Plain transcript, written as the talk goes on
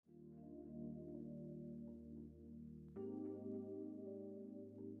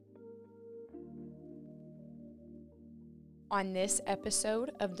on this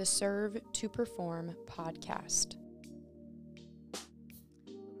episode of the Serve to Perform podcast?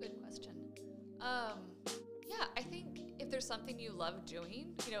 Good question. Yeah, I think if there's something you love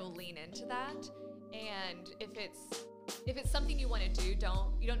doing, lean into that. And if it's something you want to do,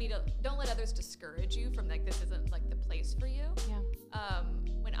 don't let others discourage you from this isn't the place for you. Yeah.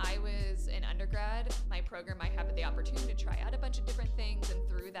 When I was in undergrad, my program, I had the opportunity to try out a bunch of different things, and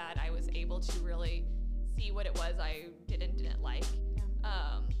through that, I was able to really see what it was I did and didn't like.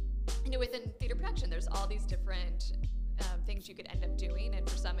 Yeah. Within theater production, there's all these different things you could end up doing, and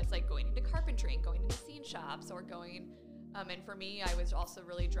for some, it's like going into carpentry and going into scene shops or going. And for me, I was also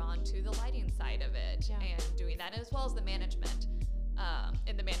really drawn to the lighting side of it and doing that, as well as the management.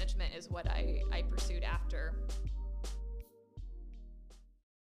 And the management is what I pursued after.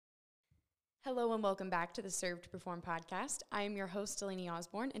 Hello and welcome back to the Serve to Perform podcast. I am your host, Delaney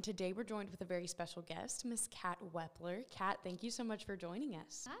Osborne, and today we're joined with a very special guest, Miss Kat Wepler. Kat, thank you so much for joining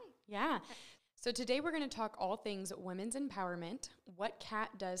us. Hi. Yeah. So today we're going to talk all things women's empowerment, what Kat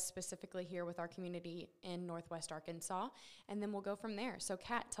does specifically here with our community in Northwest Arkansas, and then we'll go from there. So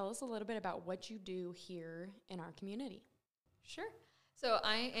Kat, tell us a little bit about what you do here in our community. Sure. So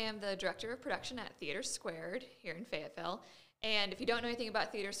I am the director of production at Theater Squared here in Fayetteville. And if you don't know anything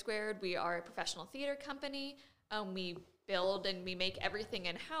about Theater Squared, we are a professional theater company. We build and we make everything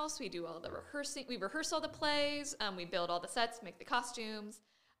in-house. We do all the rehearsing. We rehearse all the plays. We build all the sets, make the costumes.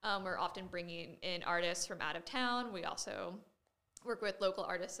 We're often bringing in artists from out of town. We also work with local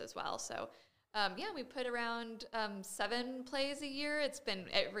artists as well. So, we put around 7 plays a year. It's been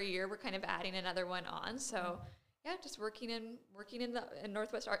every year we're kind of adding another one on. So, just working in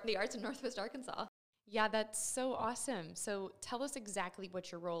the arts in Northwest Arkansas. Yeah, that's so awesome. So tell us exactly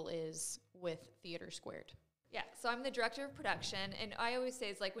what your role is with Theater Squared. Yeah, so I'm the director of production, and I always say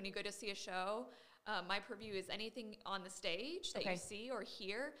it's like when you go to see a show, my purview is anything on the stage that you see or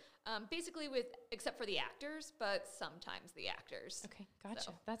hear, basically except for the actors, but sometimes the actors. Okay, gotcha.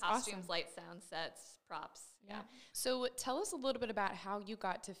 So That's costumes, awesome. lights, sound, sets, props. Yeah. So tell us a little bit about how you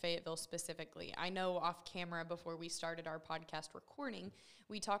got to Fayetteville specifically. I know off camera before we started our podcast recording,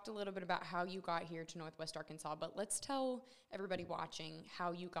 we talked a little bit about how you got here to Northwest Arkansas, but let's tell everybody watching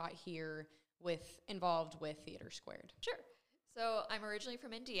how you got here involved with Theater Squared. Sure. So I'm originally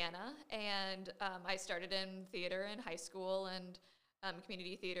from Indiana, and I started in theater in high school and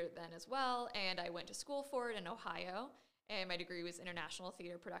community theater then as well, and I went to school for it in Ohio, and my degree was international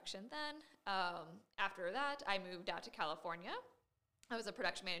theater production then. After that, I moved out to California. I was a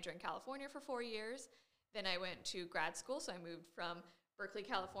production manager in California for 4 years. Then I went to grad school, so I moved from Berkeley,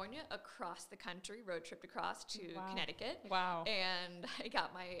 California, across the country, road tripped across to Connecticut. Wow. And I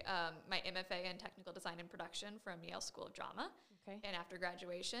got my MFA in technical design and production from Yale School of Drama. Okay. And after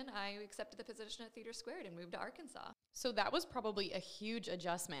graduation, I accepted the position at Theater Squared and moved to Arkansas. So that was probably a huge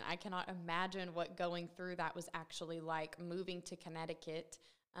adjustment. I cannot imagine what going through that was actually like, moving to Connecticut,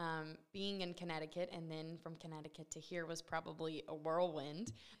 being in Connecticut, and then from Connecticut to here was probably a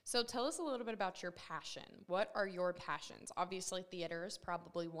whirlwind. So tell us a little bit about your passion. What are your passions? Obviously, theater is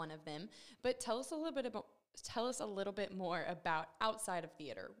probably one of them, but tell us a little bit more about outside of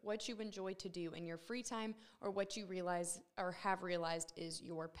theater, what you enjoy to do in your free time, or what you realize or have realized is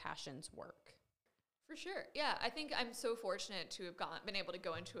your passion's work. For sure. Yeah, I think I'm so fortunate to have been able to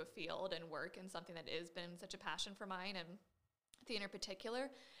go into a field and work in something that has been such a passion for mine, and theater in particular.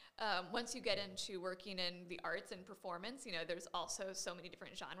 Once you get into working in the arts and performance, there's also so many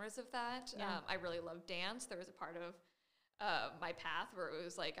different genres of that. Yeah. I really love dance. There was a part of my path where it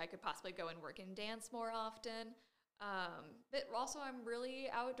was like I could possibly go and work in dance more often. But also I'm really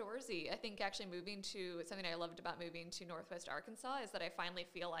outdoorsy. I think actually something I loved about moving to Northwest Arkansas is that I finally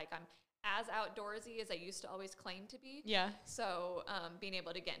feel like I'm as outdoorsy as I used to always claim to be. Yeah. So being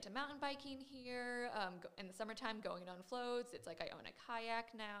able to get into mountain biking here, in the summertime going on floats, it's like I own a kayak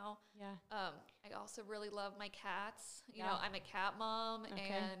now. Yeah. I also really love my cats. I'm a cat mom,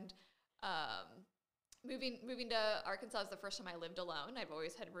 Okay. and moving to Arkansas is the first time I lived alone. I've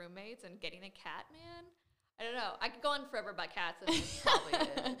always had roommates, and getting a cat, man, I don't know. I could go on forever about cats, and that's probably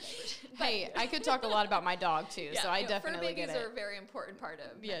it. Hey, I could talk a lot about my dog too, so I definitely get it. Fur babies are a very important part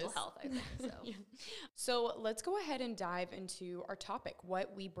of mental health, I think. So. Yeah. So let's go ahead and dive into our topic,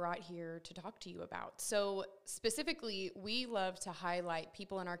 what we brought here to talk to you about. So specifically, we love to highlight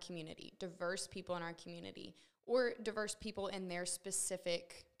people in our community, diverse people in our community, or diverse people in their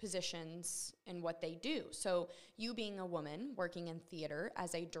specific positions and what they do. So you being a woman working in theater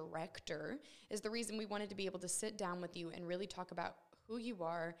as a director is the reason we wanted to be able to sit down with you and really talk about who you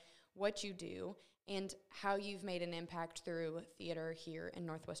are, what you do, and how you've made an impact through theater here in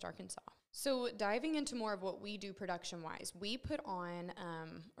Northwest Arkansas. So diving into more of what we do production-wise, we put on,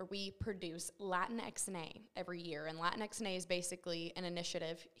 or we produce Latinx A every year. And Latinx A is basically an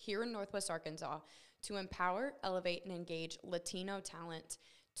initiative here in Northwest Arkansas to empower, elevate, and engage Latino talent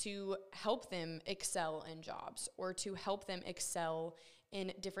to help them excel in jobs or to help them excel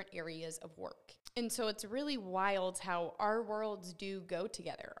in different areas of work. And so it's really wild how our worlds do go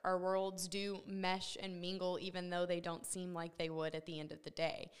together. Our worlds do mesh and mingle, even though they don't seem like they would at the end of the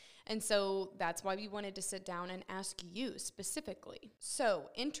day. And so that's why we wanted to sit down and ask you specifically. So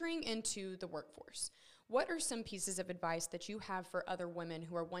entering into the workforce, what are some pieces of advice that you have for other women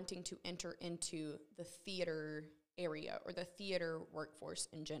who are wanting to enter into the theater area or the theater workforce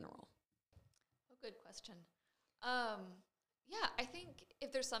in general? Oh, good question. Yeah, I think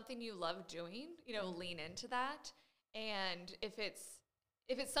if there's something you love doing, lean into that. And if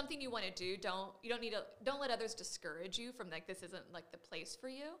it's something you want to do, don't let others discourage you from like, this isn't like the place for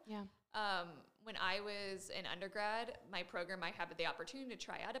you. Yeah. When I was in undergrad, my program, I had the opportunity to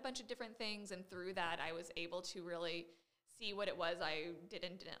try out a bunch of different things. And through that, I was able to really see what it was I did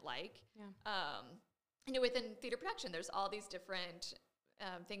and didn't like. Yeah. Within theater production, there's all these different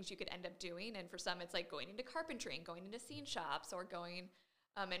things you could end up doing. And for some, it's like going into carpentry and going into scene shops or going,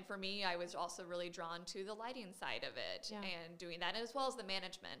 and for me, I was also really drawn to the lighting side of it and doing that, as well as the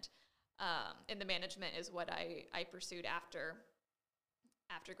management. And the management is what I pursued after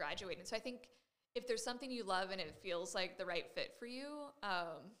graduating. So I think if there's something you love and it feels like the right fit for you,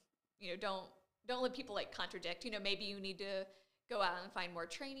 don't let people like contradict. Maybe you need to go out and find more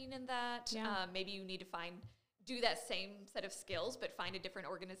training in that. Yeah. Maybe you need to do that same set of skills, but find a different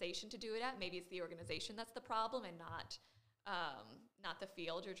organization to do it at. Maybe it's the organization that's the problem and not the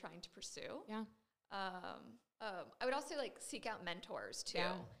field you're trying to pursue. Yeah. I would also like seek out mentors too.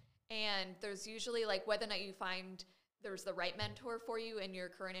 Yeah. And there's usually like whether or not you find there's the right mentor for you in your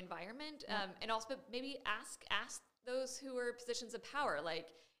current environment. And also maybe ask those who are in positions of power. Like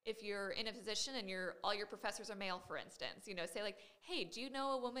if you're in a position and all your professors are male, for instance, say like, hey, do you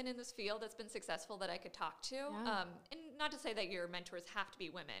know a woman in this field that's been successful that I could talk to? Yeah. And not to say that your mentors have to be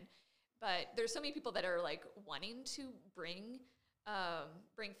women, but there's so many people that are like wanting to bring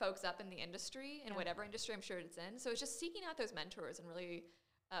folks up in the industry, in whatever industry I'm sure it's in. So it's just seeking out those mentors and really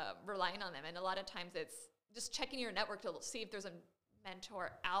relying on them. And a lot of times it's just checking your network to see if there's a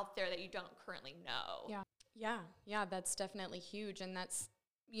mentor out there that you don't currently know. Yeah, that's definitely huge. And that's,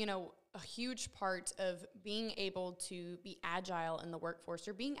 a huge part of being able to be agile in the workforce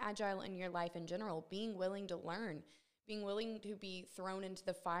or being agile in your life in general, being willing to learn, being willing to be thrown into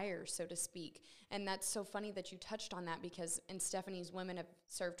the fire, so to speak. And that's so funny that you touched on that, because in Stephanie's Women Have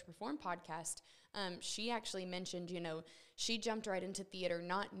Served to Perform podcast, she actually mentioned, she jumped right into theater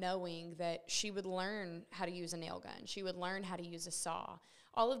not knowing that she would learn how to use a nail gun. She would learn how to use a saw.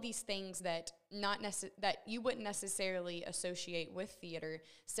 All of these things that that you wouldn't necessarily associate with theater.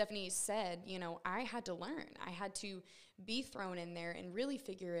 Stephanie said, I had to learn. I had to be thrown in there and really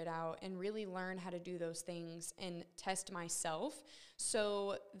figure it out and really learn how to do those things and test myself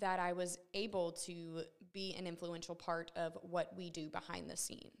so that I was able to be an influential part of what we do behind the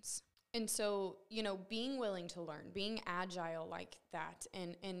scenes. And so, being willing to learn, being agile like that,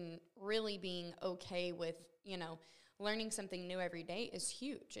 and really being okay with, learning something new every day is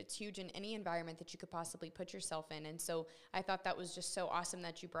huge. It's huge in any environment that you could possibly put yourself in. And so I thought that was just so awesome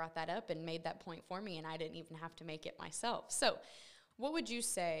that you brought that up and made that point for me, and I didn't even have to make it myself. So what would you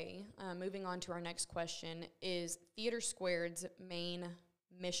say, moving on to our next question, is Theater Squared's main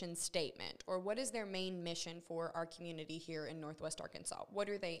mission statement, or what is their main mission for our community here in Northwest Arkansas? What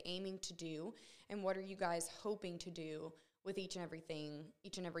are they aiming to do, and what are you guys hoping to do with each and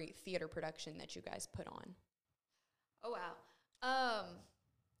every theater production that you guys put on? Oh, wow.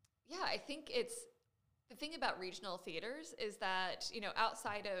 Yeah, I think the thing about regional theaters is that,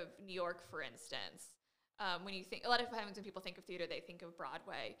 outside of New York, for instance, when you think, a lot of times when people think of theater, they think of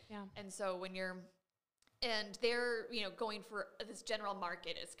Broadway. Yeah. And so they're, going for this general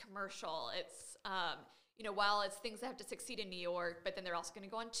market, it's commercial, it's, while it's things that have to succeed in New York, but then they're also going to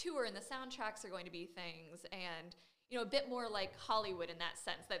go on tour and the soundtracks are going to be things, and a bit more like Hollywood in that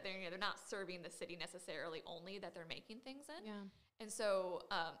sense, that they're not serving the city necessarily only, that they're making things in. Yeah. And so,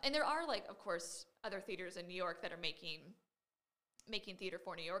 and there are of course, other theaters in New York that are making theater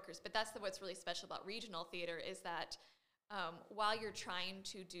for New Yorkers, but that's what's really special about regional theater is that while you're trying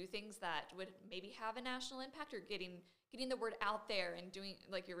to do things that would maybe have a national impact or getting the word out there and doing,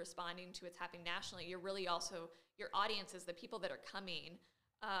 you're responding to what's happening nationally, you're really also, your audiences, the people that are coming,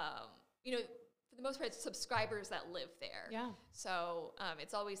 for the most part, it's subscribers that live there. Yeah. So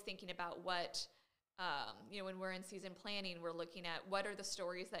it's always thinking about what when we're in season planning, we're looking at what are the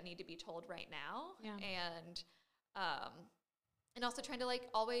stories that need to be told right now, and also trying to like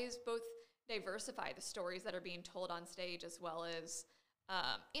always both diversify the stories that are being told on stage as well as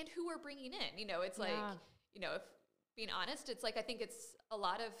and who we're bringing in. It's like if being honest, it's like I think it's a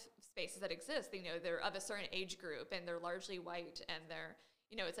lot of spaces that exist. They're of a certain age group and they're largely white, and they're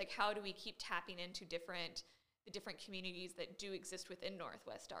it's like how do we keep tapping into the different communities that do exist within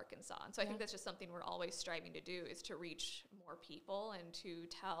Northwest Arkansas. And so I think that's just something we're always striving to do, is to reach more people and to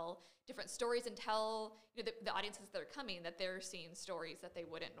tell different stories and tell the audiences that are coming that they're seeing stories that they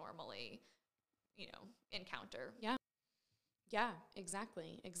wouldn't normally encounter. Yeah,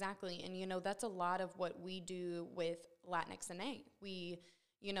 exactly. And that's a lot of what we do with Latinx NA. We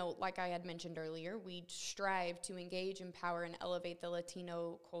like I had mentioned earlier, we strive to engage, empower, and elevate the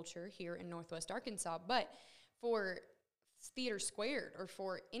Latino culture here in Northwest Arkansas. But for Theater Squared, or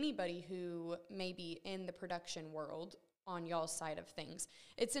for anybody who may be in the production world on y'all's side of things,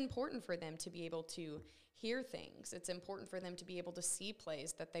 it's important for them to be able to hear things. It's important for them to be able to see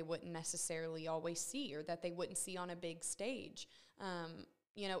plays that they wouldn't necessarily always see, or that they wouldn't see on a big stage.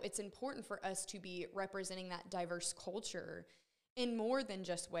 It's important for us to be representing that diverse culture in more than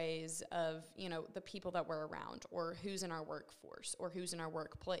just ways of, the people that we're around, or who's in our workforce, or who's in our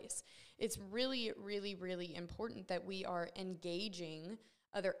workplace. It's really, really, really important that we are engaging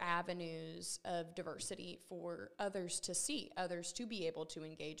other avenues of diversity for others to see, others to be able to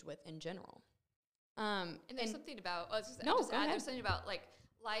engage with in general. And there's something about, there's something about like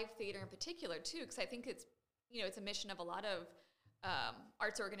live theater in particular too, because I think it's, it's a mission of a lot of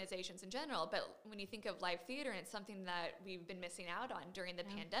arts organizations in general, but when you think of live theater, and it's something that we've been missing out on during the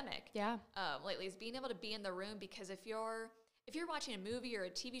pandemic lately, is being able to be in the room, because if you're watching a movie or a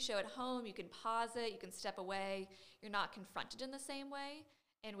TV show at home, you can pause it, you can step away, you're not confronted in the same way.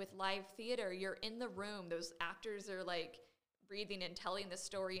 And with live theater, you're in the room, those actors are like breathing and telling the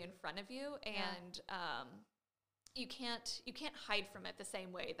story in front of you, and you can't hide from it the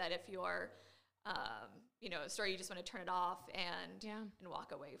same way that if you're a story, you just want to turn it off and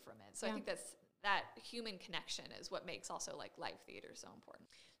walk away from it. So I think that human connection is what makes also like live theater so important.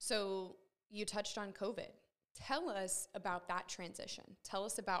 So you touched on COVID. Tell us about that transition. Tell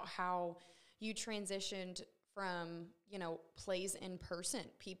us about how you transitioned from, plays in person,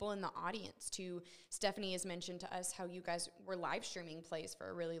 people in the audience, to Stephanie has mentioned to us how you guys were live streaming plays for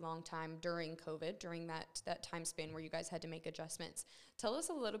a really long time during COVID, during that time span where you guys had to make adjustments. Tell us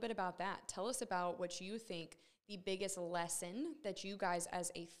a little bit about that. Tell us about what you think the biggest lesson that you guys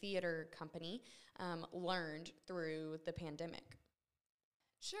as a theater company learned through the pandemic.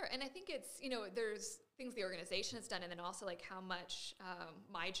 Sure. And I think it's, there's things the organization has done, and then also like how much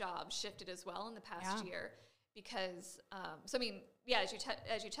my job shifted as well in the past year. Because,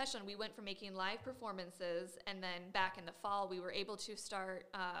 as you touched on, we went from making live performances, and then back in the fall, we were able to start,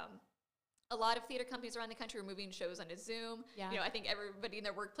 a lot of theater companies around the country were moving shows onto Zoom. I think everybody in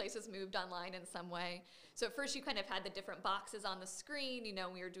their workplaces moved online in some way. So at first you kind of had the different boxes on the screen,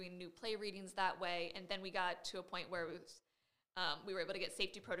 we were doing new play readings that way. And then we got to a point where it was, we were able to get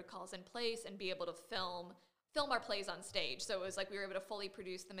safety protocols in place and be able to film our plays on stage. So it was like we were able to fully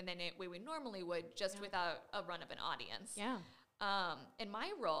produce them in the way we normally would, just without a run of an audience. And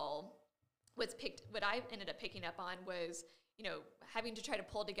my role what I ended up picking up on was, having to try to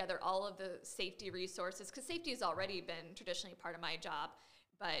pull together all of the safety resources, because safety has already been traditionally part of my job,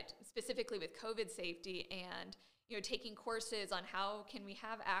 but specifically with COVID safety, and taking courses on how can we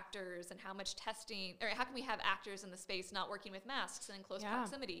have actors and how much testing, or how can we have actors in the space not working with masks and in close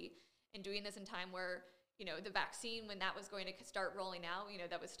proximity, and doing this in time where the vaccine, when that was going to start rolling out,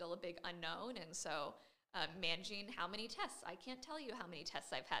 that was still a big unknown. And so managing how many tests, I can't tell you how many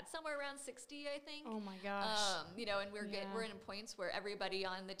tests I've had, somewhere around 60, I think. Oh my gosh. And we're in points where everybody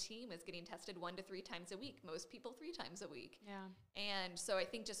on the team is getting tested 1 to 3 times a week, most people 3 times a week. And so I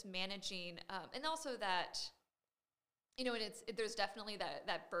think just managing, and also that, and there's definitely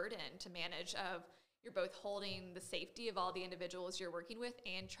that burden to manage of, you're both holding the safety of all the individuals you're working with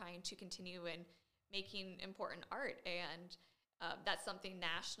and trying to continue and making important art. And that's something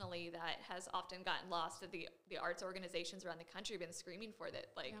nationally that has often gotten lost. That the arts organizations around the country have been screaming for, that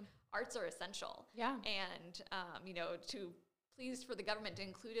arts are essential. And to pleased for the government to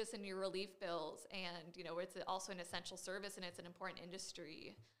include us in your relief bills, and it's also an essential service and it's an important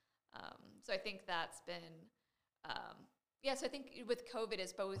industry. So I think that's been so I think with COVID,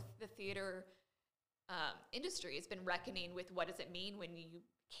 as both the theater industry has been reckoning with what does it mean when you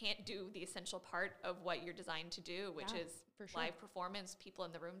can't do the essential part of what you're designed to do, which is live performance, people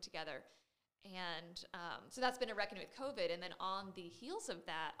in the room together. And so that's been a reckoning with COVID. And then on the heels of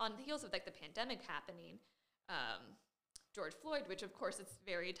that, on the heels of like the pandemic happening, George Floyd, which of course it's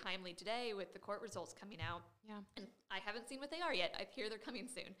very timely today with the court results coming out. Yeah. And I haven't seen what they are yet. I hear they're coming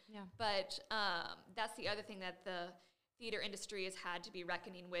soon. Yeah. But that's the other thing that the theater industry has had to be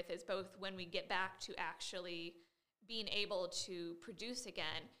reckoning with, is both when we get back to actually being able to produce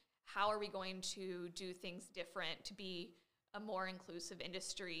again, how are we going to do things different to be a more inclusive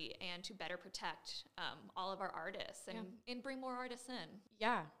industry and to better protect all of our artists and bring more artists in.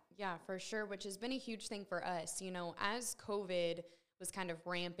 Yeah, for sure, which has been a huge thing for us. You know, as COVID was kind of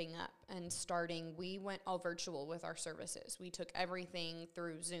ramping up and starting, we went all virtual with our services. We took everything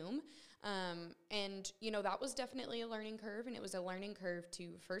through Zoom. And, you know, that was definitely a learning curve. And it was a learning curve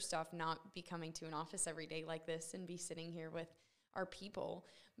to, first off, not be coming to an office every day like this and be sitting here with our people.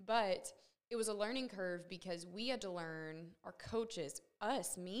 But it was a learning curve because we had to learn, our coaches,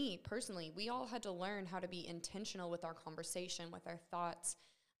 us, me personally, we all had to learn how to be intentional with our conversation, with our thoughts,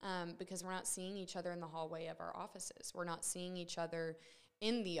 because we're not seeing each other in the hallway of our offices. We're not seeing each other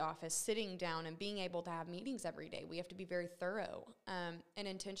in the office, sitting down and being able to have meetings every day. We have to be very thorough and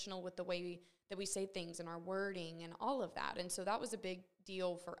intentional with the way that we say things and our wording and all of that. And so that was a big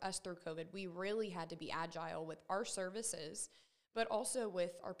deal for us through COVID. We really had to be agile with our services, but also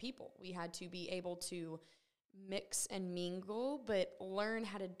with our people. We had to be able to mix and mingle, but learn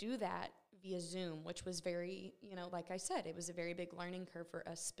how to do that via Zoom, which was very, you know, like I said, it was a very big learning curve for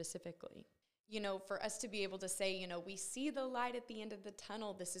us specifically. You know, for us to be able to say, you know, we see the light at the end of the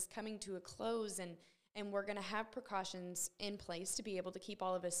tunnel, this is coming to a close, and we're going to have precautions in place to be able to keep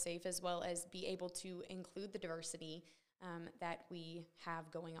all of us safe, as well as be able to include the diversity that we have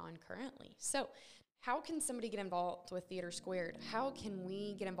going on currently. So how can somebody get involved with Theater Squared? How can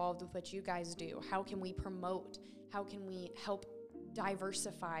we get involved with what you guys do? How can we promote? How can we help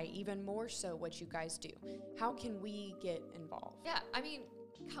diversify even more so what you guys do? How can we get involved? Yeah, I mean,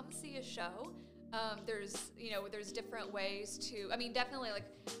 come see a show. There's different ways to, I mean, definitely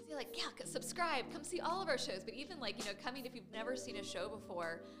subscribe, come see all of our shows. But even coming, if you've never seen a show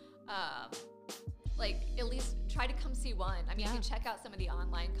before, at least try to come see one. I mean, you can check out some of the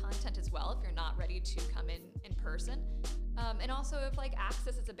online content as well if you're not ready to come in person. And also if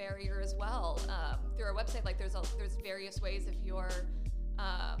access is a barrier as well, through our website, there's various ways if you're,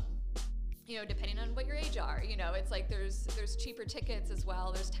 depending on what your age are, it's there's cheaper tickets as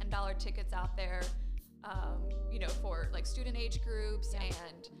well. There's $10 tickets out there, for student age groups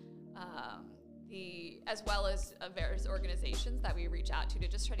and, as well as various organizations that we reach out to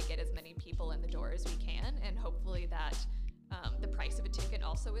just try to get as many people in the door as we can, and hopefully that the price of a ticket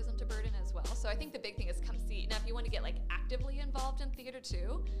also isn't a burden as well. So I think the big thing is come see. Now, if you want to get actively involved in theater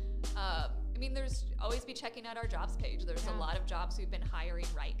too, there's always be checking out our jobs page. There's a lot of jobs we've been hiring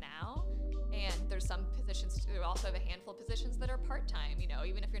right now, and there's some positions. We also have a handful of positions that are part-time.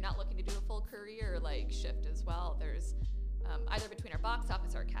 Even if you're not looking to do a full career shift as well, there's either between our box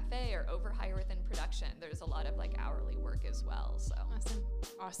office or our cafe or overhire within production, there's a lot of hourly work as well. So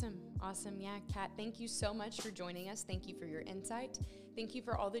awesome. Yeah, Kat, thank you so much for joining us. Thank you for your insight. Thank you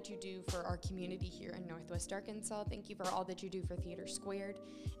for all that you do for our community here in Northwest Arkansas. Thank you for all that you do for Theater Squared.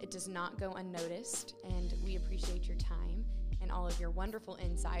 It does not go unnoticed, and we appreciate your time and all of your wonderful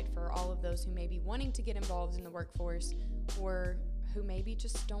insight for all of those who may be wanting to get involved in the workforce or who maybe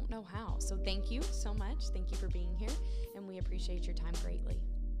just don't know how. So thank you so much. Thank you for being here, and we appreciate your time greatly.